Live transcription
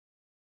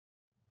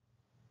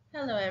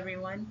Hello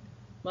everyone,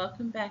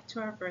 welcome back to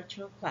our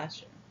virtual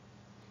classroom.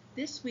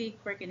 This week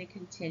we're going to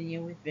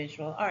continue with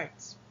visual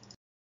arts.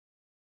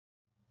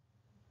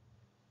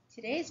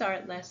 Today's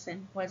art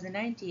lesson was an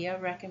idea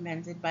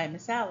recommended by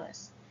Miss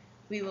Alice.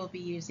 We will be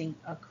using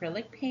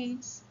acrylic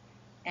paints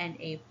and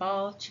a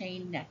ball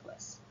chain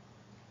necklace.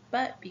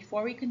 But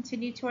before we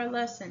continue to our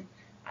lesson,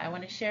 I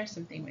want to share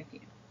something with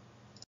you.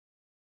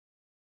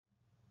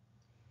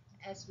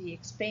 As we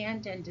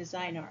expand and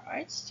design our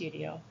art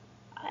studio,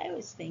 I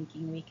was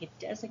thinking we could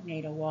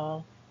designate a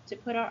wall to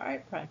put our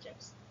art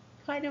projects,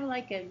 kind of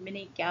like a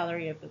mini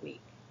gallery of the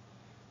week.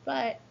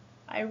 But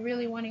I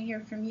really want to hear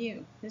from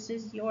you. This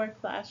is your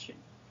classroom.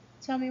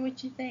 Tell me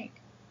what you think.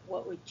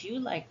 What would you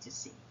like to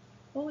see?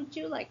 What would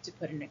you like to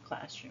put in a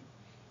classroom?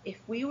 If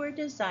we were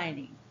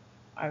designing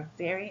our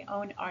very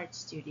own art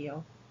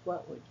studio,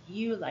 what would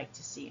you like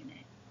to see in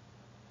it?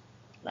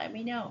 Let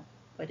me know.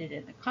 Put it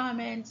in the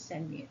comments,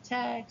 send me a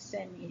text,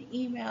 send me an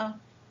email.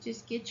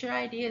 Just get your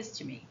ideas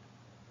to me.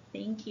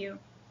 Thank you.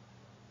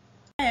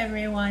 Hi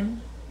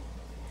everyone.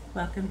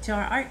 Welcome to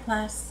our art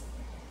class.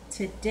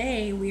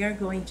 Today we are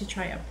going to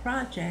try a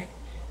project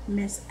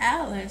Miss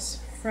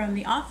Alice from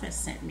the office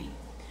sent me.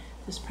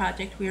 This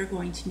project we are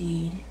going to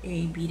need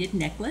a beaded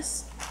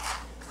necklace,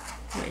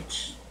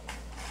 which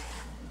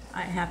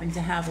I happen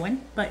to have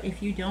one, but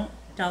if you don't,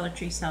 Dollar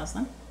Tree sells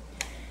them.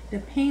 The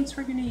paints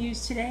we're going to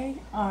use today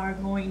are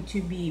going to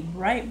be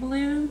bright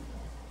blue,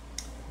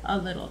 a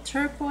little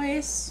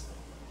turquoise.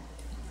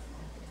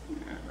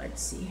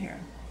 Let's see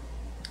here.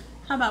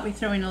 How about we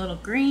throw in a little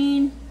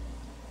green?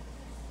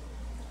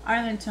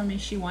 Arlen told me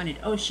she wanted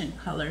ocean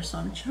color, so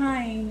I'm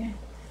trying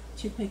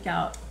to pick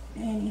out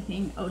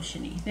anything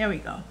oceany. There we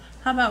go.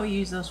 How about we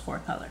use those 4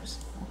 colors,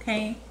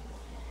 okay?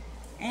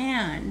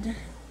 And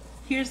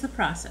here's the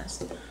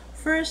process.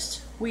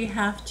 First, we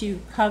have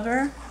to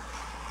cover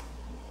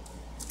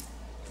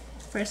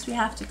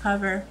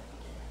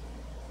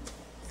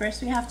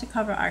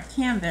our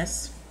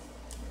canvas,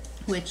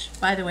 which,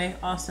 by the way,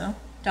 also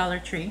Dollar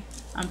Tree.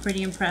 I'm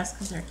pretty impressed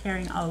because they're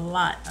carrying a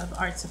lot of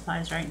art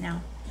supplies right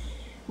now.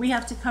 We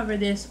have to cover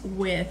this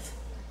with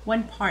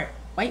 1 part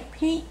white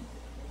paint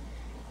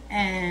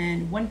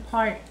and 1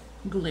 part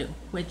glue,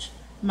 which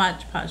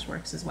Mod Podge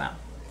works as well.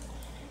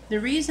 The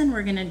reason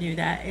we're going to do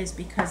that is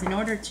because in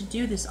order to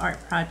do this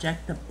art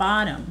project, the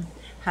bottom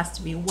has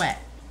to be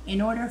wet.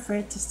 In order for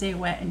it to stay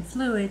wet and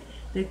fluid,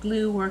 the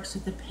glue works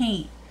with the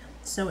paint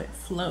so it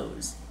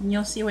flows. And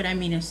you'll see what I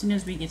mean as soon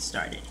as we get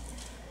started.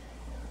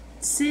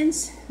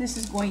 Since this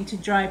is going to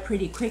dry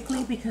pretty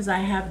quickly because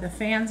I have the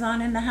fans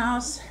on in the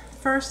house,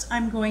 first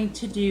I'm going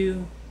to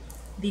do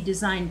the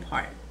design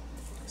part.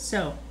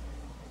 So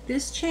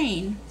this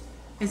chain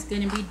is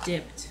going to be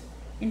dipped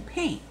in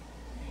paint,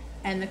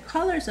 and the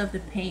colors of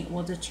the paint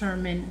will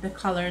determine the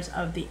colors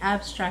of the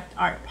abstract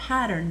art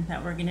pattern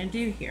that we're going to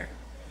do here.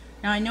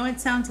 Now I know it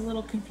sounds a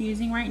little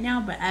confusing right now,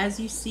 but as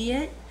you see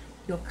it,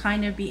 you'll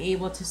kind of be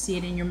able to see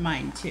it in your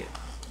mind too.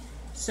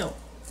 So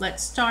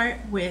let's start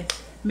with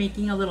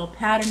making a little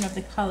pattern of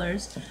the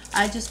colors.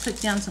 I just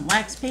put down some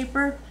wax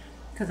paper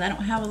because I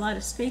don't have a lot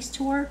of space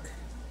to work,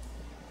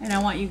 and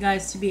I want you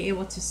guys to be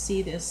able to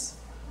see this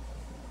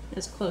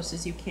as close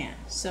as you can.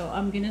 So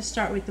I'm going to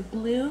start with the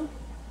blue,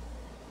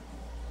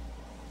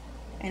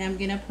 and I'm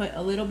going to put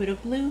a little bit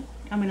of blue.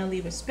 I'm going to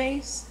leave a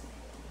space,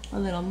 a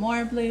little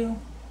more blue,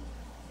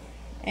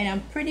 and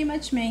I'm pretty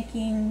much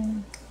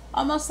making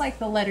almost like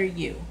the letter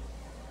U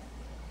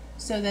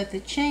so that the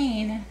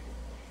chain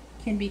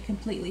can be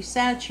completely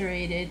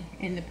saturated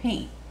in the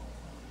paint.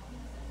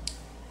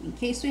 In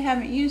case we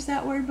haven't used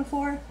that word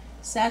before,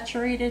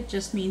 saturated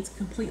just means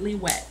completely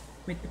wet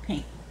with the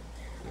paint.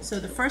 So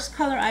the first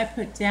color I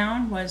put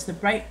down was the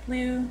bright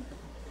blue.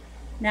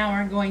 Now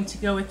we're going to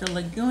go with the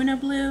Laguna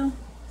blue.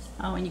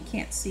 Oh, and you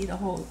can't see the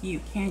whole U,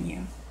 can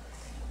you?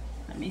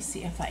 Let me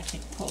see if I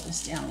can pull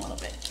this down a little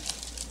bit.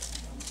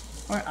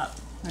 Or up.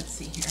 Let's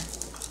see here.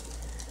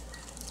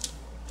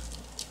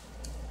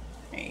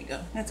 There you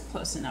go. That's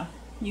close enough.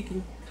 You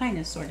can kind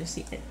of sort of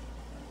see it.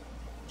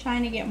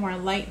 Trying to get more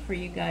light for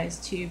you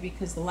guys too,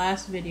 because the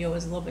last video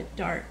was a little bit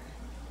dark.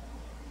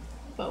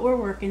 But we're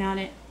working on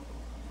it.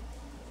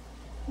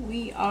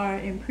 We are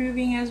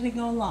improving as we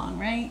go along,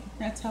 right?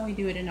 That's how we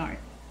do it in art.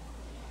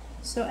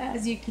 So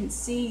as you can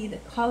see, the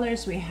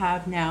colors we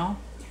have now,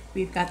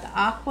 we've got the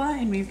aqua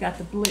and we've got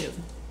the blue.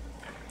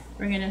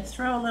 We're going to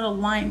throw a little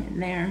lime in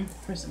there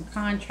for some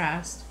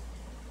contrast.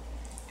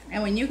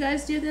 And when you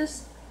guys do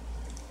this,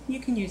 you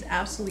can use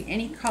absolutely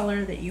any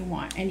color that you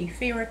want, any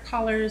favorite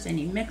colors,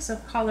 any mix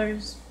of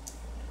colors.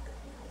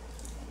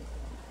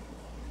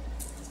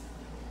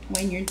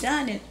 When you're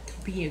done, it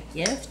could be a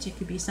gift. It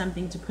could be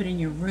something to put in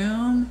your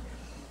room.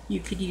 You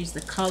could use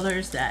the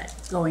colors that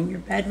go in your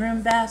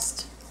bedroom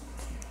best.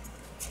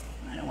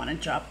 I don't want to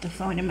drop the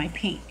phone in my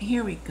paint.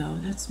 Here we go.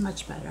 That's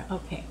much better.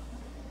 Okay.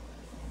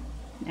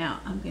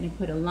 Now I'm going to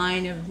put a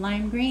line of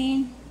lime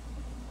green.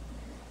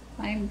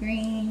 Lime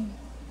green.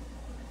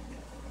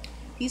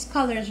 These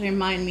colors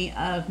remind me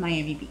of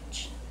Miami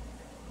Beach.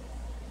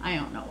 I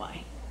don't know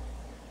why.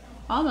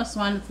 I almost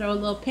want to throw a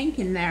little pink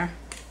in there.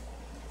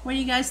 What do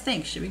you guys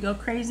think? Should we go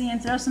crazy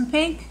and throw some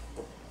pink?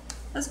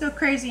 Let's go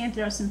crazy and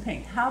throw some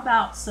pink. How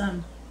about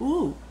some,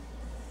 ooh,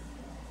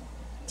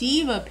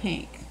 Diva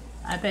pink.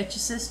 I bet your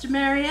sister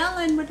Mary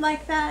Ellen would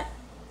like that.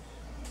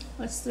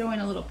 Let's throw in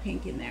a little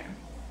pink in there.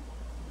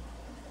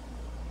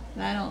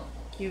 That'll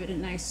give it a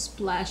nice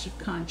splash of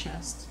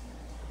contrast.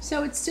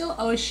 So it's still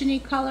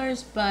oceany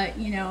colors, but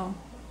you know,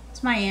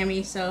 it's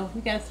Miami, so we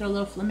gotta throw a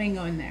little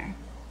flamingo in there.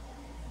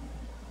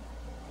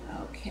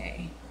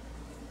 Okay.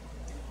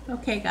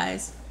 Okay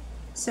guys,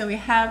 so we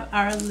have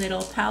our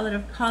little palette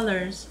of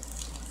colors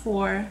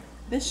for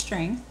this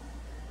string,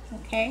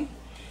 okay?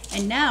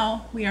 And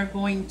now we are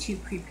going to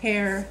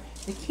prepare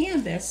the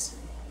canvas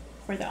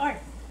for the art.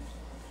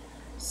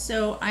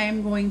 So I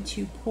am going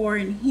to pour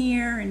in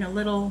here in a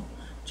little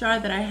jar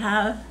that I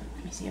have.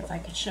 Let me see if I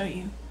can show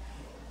you.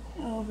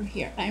 Over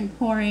here, I'm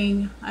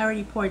pouring, I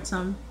already poured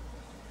some.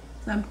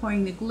 So I'm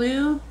pouring the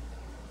glue.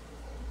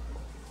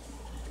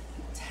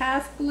 It's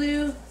half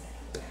glue,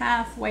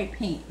 half white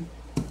paint.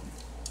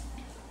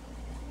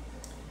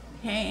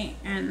 Okay,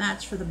 and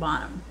that's for the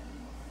bottom.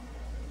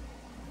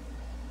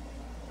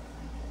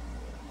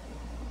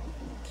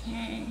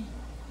 Okay.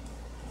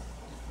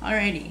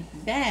 Alrighty,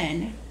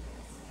 then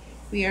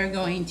we are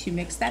going to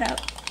mix that up.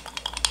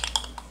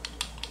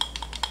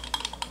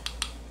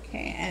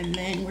 Okay, and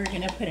then we're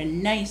gonna put a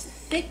nice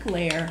thick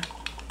layer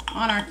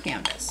on our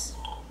canvas.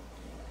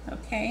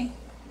 Okay.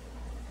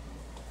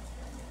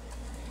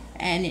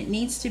 And it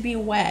needs to be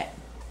wet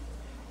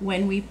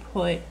when we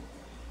put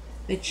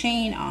the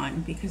chain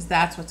on, because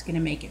that's what's gonna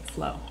make it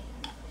flow.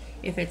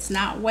 If it's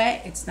not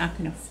wet, it's not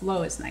gonna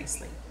flow as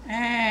nicely.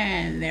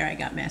 And there I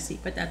got messy,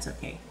 but that's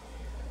okay.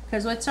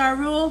 Because what's our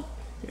rule?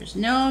 There's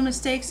no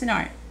mistakes in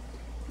art.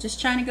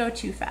 Just trying to go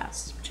too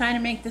fast. I'm trying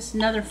to make this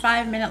another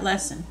 5-minute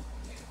lesson,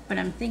 but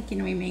I'm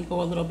thinking we may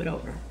go a little bit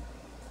over.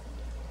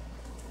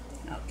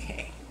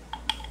 Okay.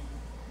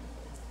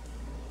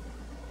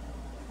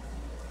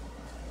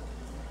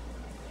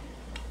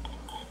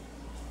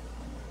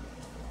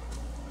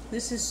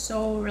 This is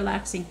so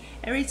relaxing.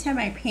 Every time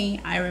I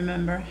paint, I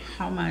remember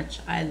how much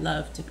I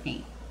love to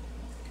paint.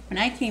 When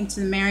I came to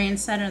the Marion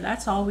Center,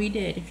 that's all we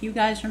did. If you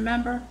guys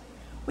remember,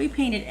 we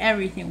painted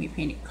everything. We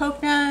painted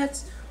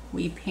coconuts,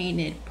 we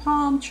painted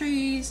palm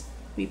trees,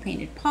 we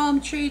painted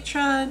palm tree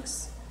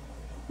trunks,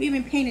 we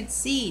even painted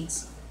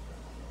seeds.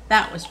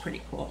 That was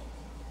pretty cool.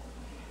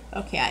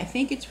 Okay, I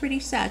think it's pretty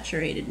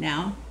saturated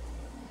now.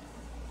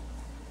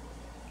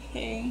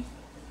 Okay.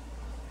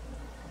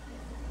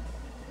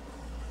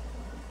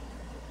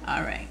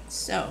 All right,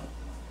 so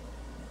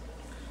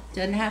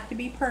doesn't have to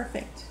be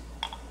perfect.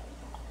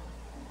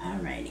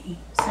 Alrighty,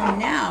 so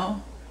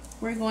now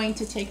we're going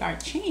to take our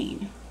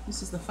chain.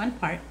 This is the fun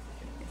part.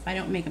 If I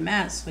don't make a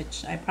mess,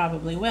 which I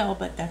probably will,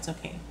 but that's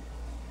okay.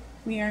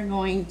 We are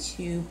going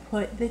to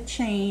put the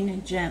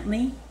chain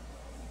gently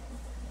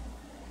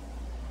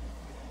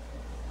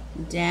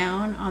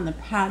down on the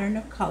pattern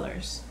of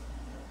colors.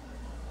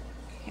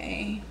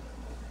 Okay,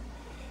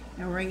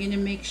 and we're going to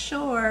make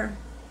sure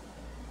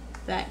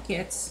that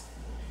gets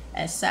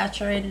as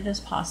saturated as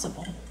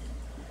possible.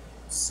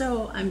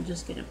 So I'm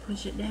just going to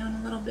push it down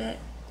a little bit,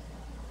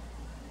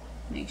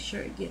 make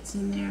sure it gets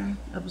in there,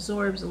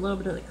 absorbs a little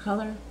bit of the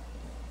color.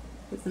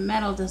 But the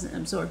metal doesn't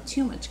absorb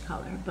too much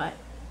color, but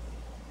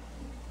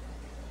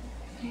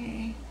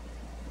okay.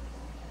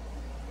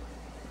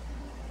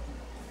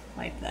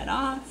 Wipe that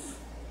off.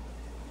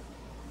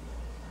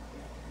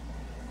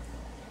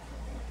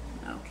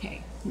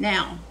 Okay,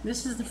 now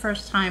this is the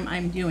first time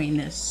I'm doing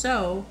this,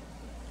 so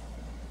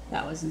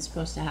that wasn't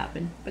supposed to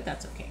happen, but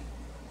that's okay.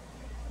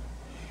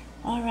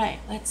 All right,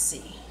 let's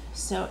see.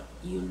 So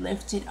you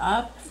lift it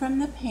up from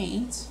the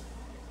paint,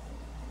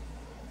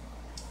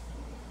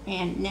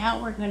 and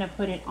now we're going to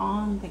put it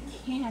on the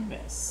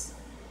canvas.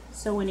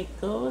 So when it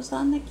goes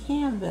on the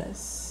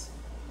canvas,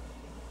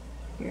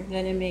 you're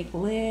going to make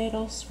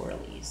little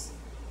swirlies.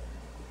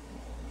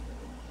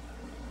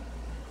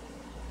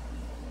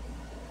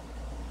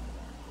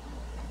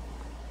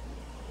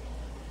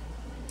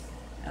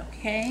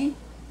 Okay,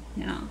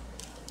 now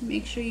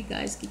make sure you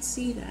guys can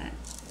see that.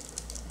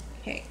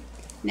 Okay,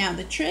 now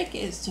the trick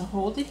is to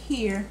hold it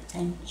here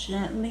and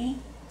gently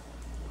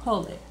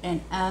pull it,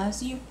 and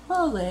as you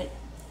pull it,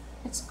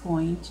 it's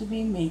going to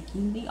be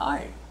making the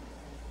art,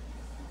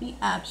 the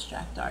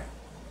abstract art.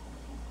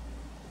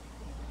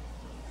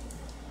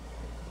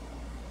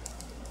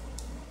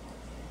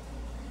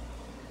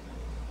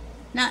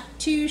 Not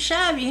too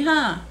shabby,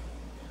 huh?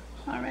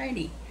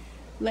 Alrighty,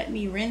 let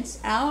me rinse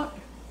out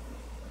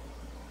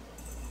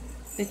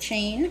the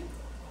chain,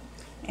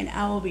 and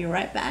I will be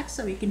right back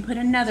so we can put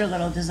another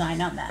little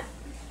design on that.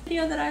 The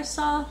video that I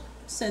saw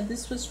said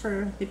this was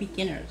for the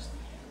beginners,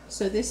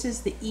 so this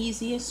is the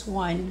easiest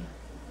one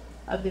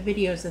of the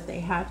videos that they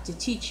have to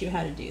teach you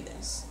how to do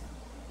this.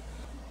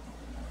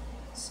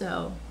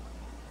 So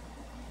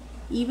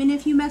even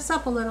if you mess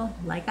up a little,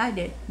 like I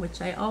did,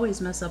 which I always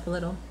mess up a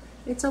little,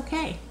 it's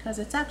okay, because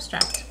it's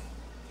abstract.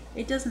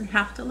 It doesn't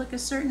have to look a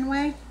certain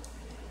way.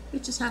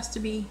 It just has to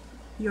be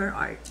your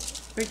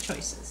art, your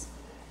choices.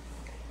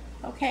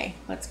 Okay,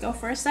 let's go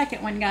for a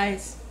second one,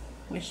 guys.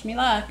 Wish me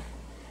luck.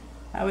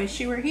 I wish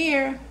you were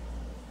here.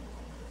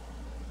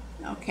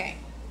 Okay.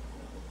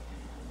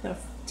 The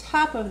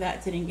top of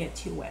that didn't get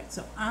too wet,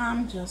 so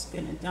I'm just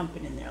gonna dump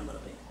it in there a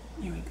little bit.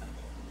 There we go.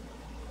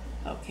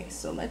 Okay,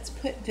 so let's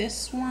put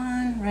this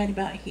one right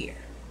about here.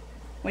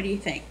 What do you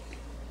think?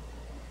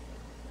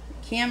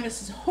 The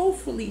canvas is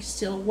hopefully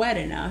still wet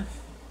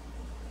enough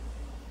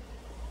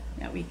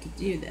that we could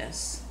do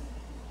this.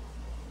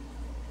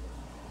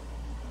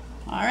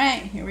 All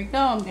right, here we go.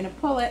 I'm gonna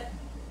pull it.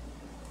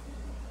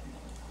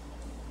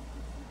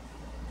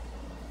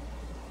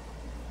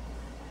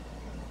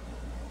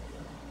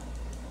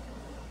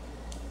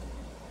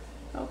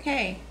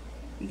 Okay,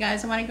 you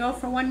guys want to go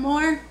for one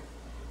more?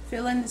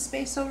 Fill in the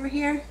space over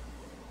here.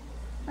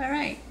 All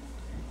right,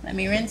 let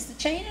me rinse the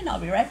chain and I'll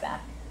be right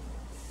back.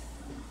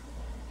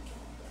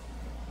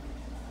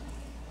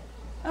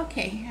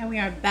 Okay, and we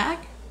are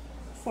back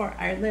for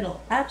our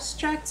little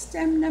abstract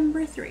stem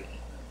number 3.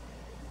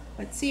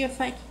 Let's see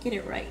if I can get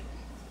it right.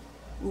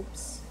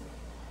 Oops.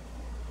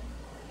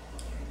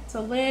 It's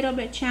a little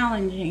bit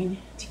challenging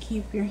to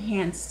keep your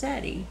hand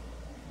steady.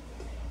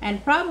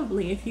 And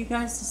probably if you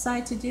guys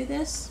decide to do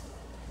this,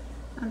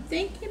 I'm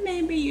thinking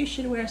maybe you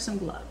should wear some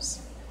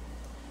gloves.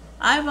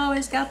 I've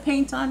always got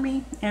paint on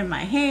me, in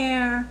my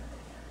hair,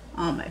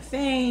 on my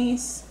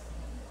face,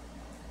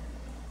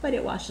 but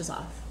it washes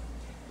off.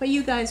 But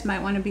you guys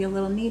might want to be a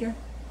little neater,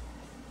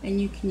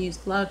 and you can use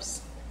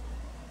gloves.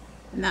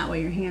 And that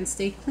way your hands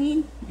stay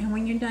clean, and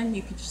when you're done,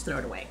 you can just throw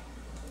it away.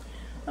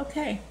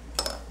 Okay,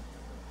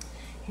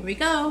 here we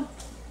go.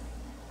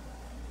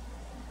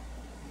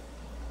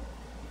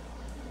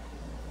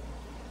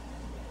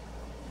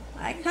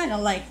 I kind of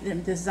like the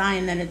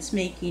design that it's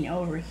making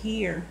over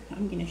here.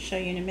 I'm going to show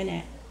you in a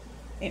minute.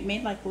 It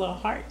made like little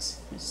hearts.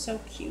 It's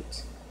so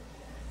cute.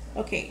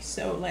 Okay,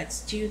 so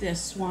let's do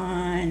this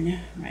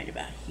one right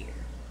about here.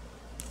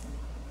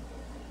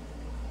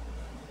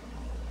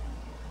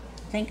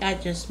 I think I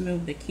just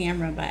moved the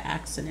camera by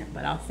accident,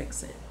 but I'll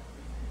fix it.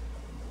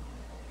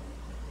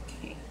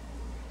 Okay.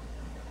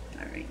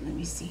 All right, let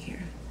me see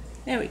here.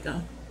 There we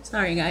go.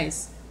 Sorry,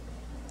 guys.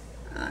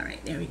 All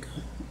right, there we go.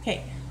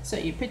 Okay, so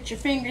you put your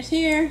fingers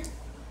here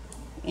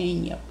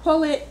and you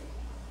pull it.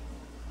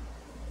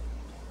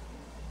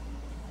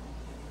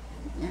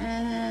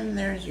 And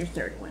there's your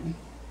third one.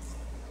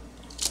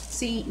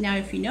 See, now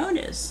if you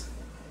notice,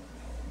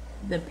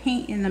 the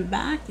paint in the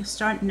back is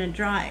starting to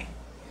dry,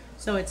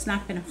 so it's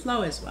not going to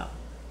flow as well.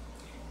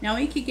 Now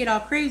we could get all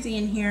crazy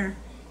in here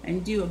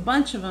and do a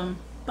bunch of them,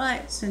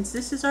 but since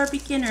this is our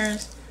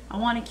beginners, I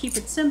want to keep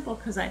it simple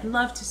because I'd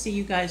love to see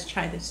you guys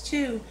try this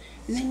too,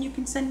 and then you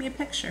can send me a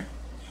picture.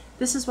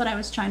 This is what I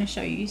was trying to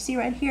show you. You see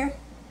right here?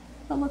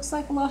 It looks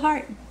like a little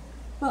heart,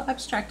 little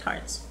abstract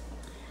hearts.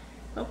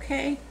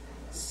 Okay,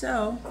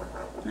 so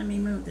let me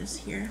move this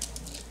here.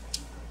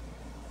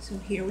 So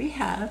here we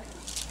have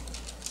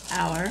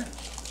our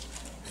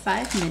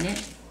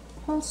 5-minute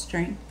pull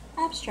string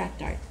abstract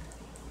art.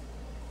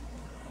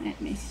 Let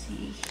me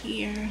see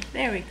here.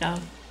 There we go.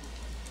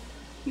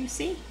 You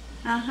see?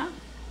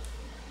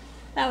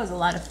 That was a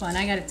lot of fun.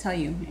 I gotta tell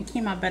you, it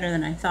came out better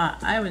than I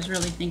thought. I was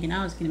really thinking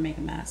I was gonna make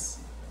a mess,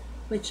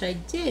 which I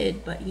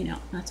did, but you know,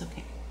 that's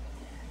okay.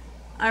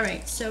 All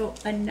right, so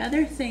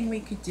another thing we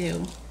could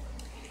do,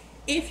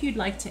 if you'd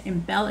like to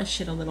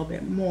embellish it a little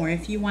bit more,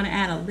 if you want to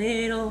add a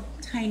little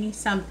tiny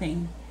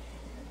something,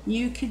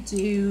 you could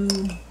do,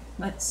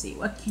 let's see,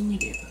 what can you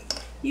do?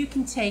 You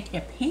can take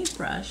a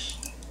paintbrush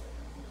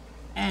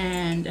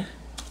and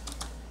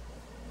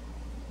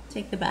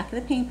take the back of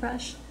the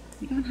paintbrush.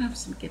 You don't have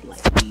some good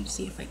light. Let me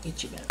see if I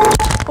get you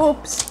better.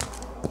 Oops.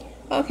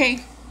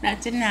 Okay, that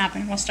didn't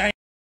happen. We'll start.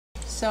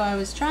 So I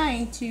was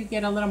trying to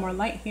get a little more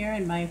light here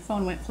and my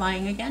phone went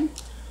flying again,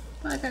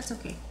 but that's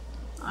okay.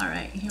 All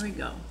right, here we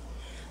go.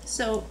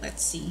 So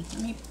let's see.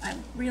 I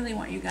really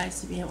want you guys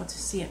to be able to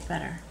see it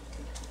better.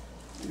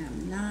 And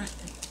I'm not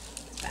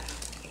back.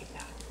 Okay,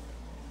 back.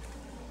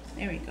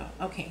 There we go.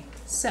 Okay,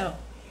 so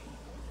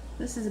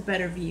this is a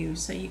better view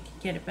so you can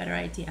get a better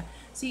idea.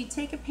 So you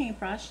take a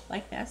paintbrush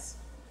like this,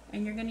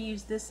 and you're going to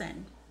use this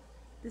end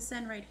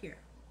right here,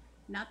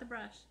 not the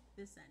brush,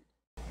 this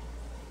end.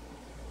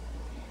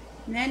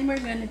 And then we're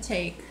going to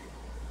take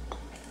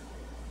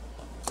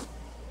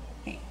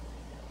paint.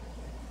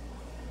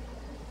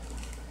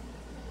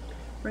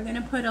 We're going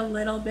to put a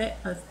little bit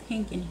of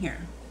pink in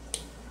here.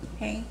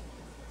 Okay,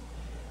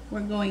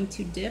 we're going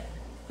to dip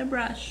the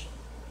brush,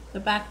 the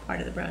back part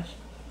of the brush,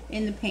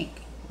 in the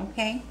pink.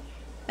 Okay,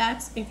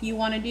 that's if you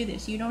want to do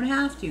this. You don't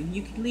have to.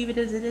 You could leave it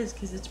as it is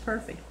because it's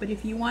perfect. But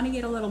if you want to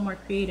get a little more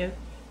creative,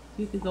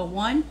 you could go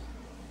 1,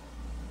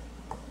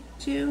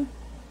 2,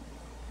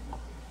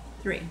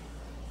 3.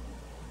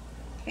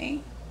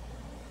 Okay,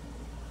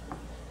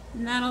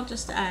 and that'll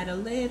just add a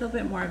little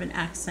bit more of an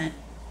accent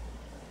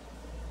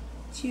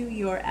to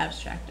your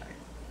abstract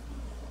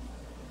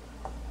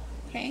art.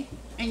 Okay,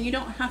 and you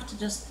don't have to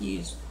just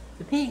use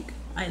the pink.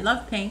 I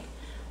love pink,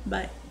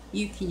 but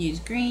you can use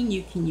green,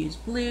 you can use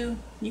blue,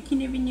 you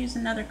can even use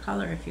another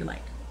color if you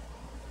like.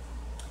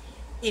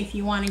 if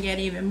you want to get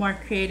even more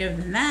creative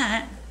than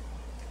that,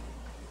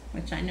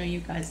 which I know you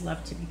guys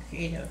love to be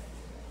creative,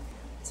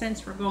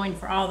 since we're going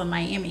for all the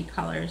Miami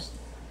colors,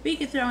 we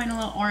could throw in a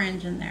little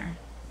orange in there.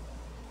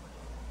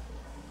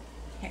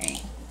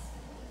 Okay.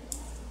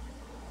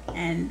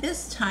 And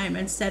this time,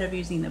 instead of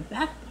using the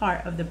back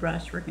part of the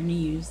brush, we're going to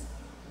use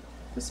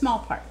the small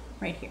part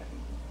right here.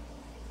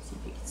 See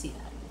if you can see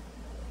that.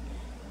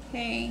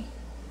 Okay.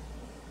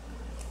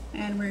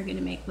 And we're going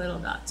to make little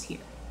dots here.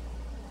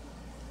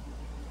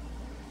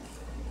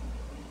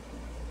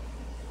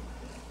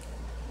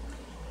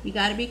 You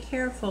got to be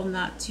careful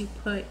not to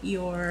put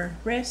your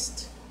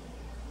wrist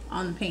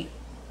on the paint.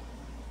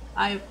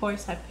 I, of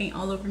course, have paint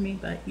all over me,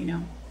 but you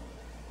know,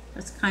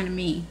 that's kind of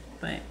me.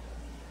 But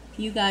if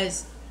you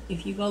guys,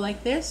 if you go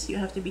like this, you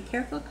have to be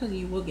careful because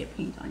you will get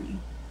paint on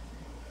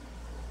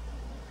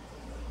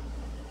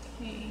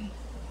you. Okay,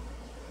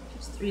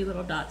 just 3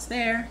 little dots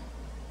there.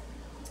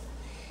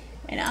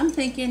 And I'm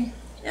thinking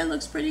it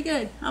looks pretty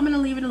good. I'm going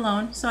to leave it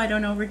alone so I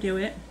don't overdo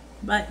it.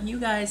 But you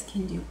guys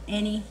can do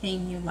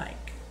anything you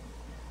like.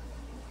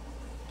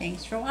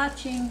 Thanks for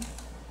watching.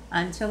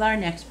 Until our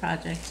next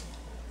project.